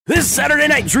This Saturday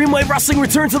night, Dreamwave Wrestling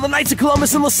returns to the Knights of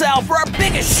Columbus in LaSalle for our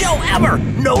biggest show ever,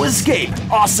 No Escape.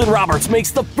 Austin Roberts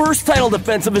makes the first title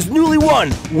defense of his newly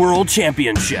won World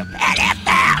Championship. And if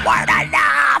that weren't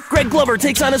enough, Greg Glover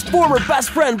takes on his former best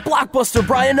friend, Blockbuster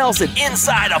Brian Nelson,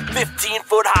 inside a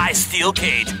 15-foot-high steel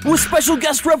cage with special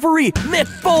guest referee Mick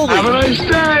Foley. Have a nice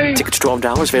day. Tickets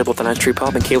 $12 available at the 9th Street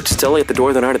Pub and Caleb Stilly at the door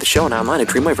of the night of the show and online at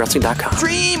DreamwaveWrestling.com.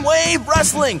 Dreamwave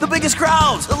Wrestling, the biggest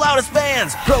crowds, the loudest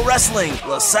fans, pro wrestling,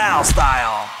 LaSalle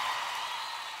style.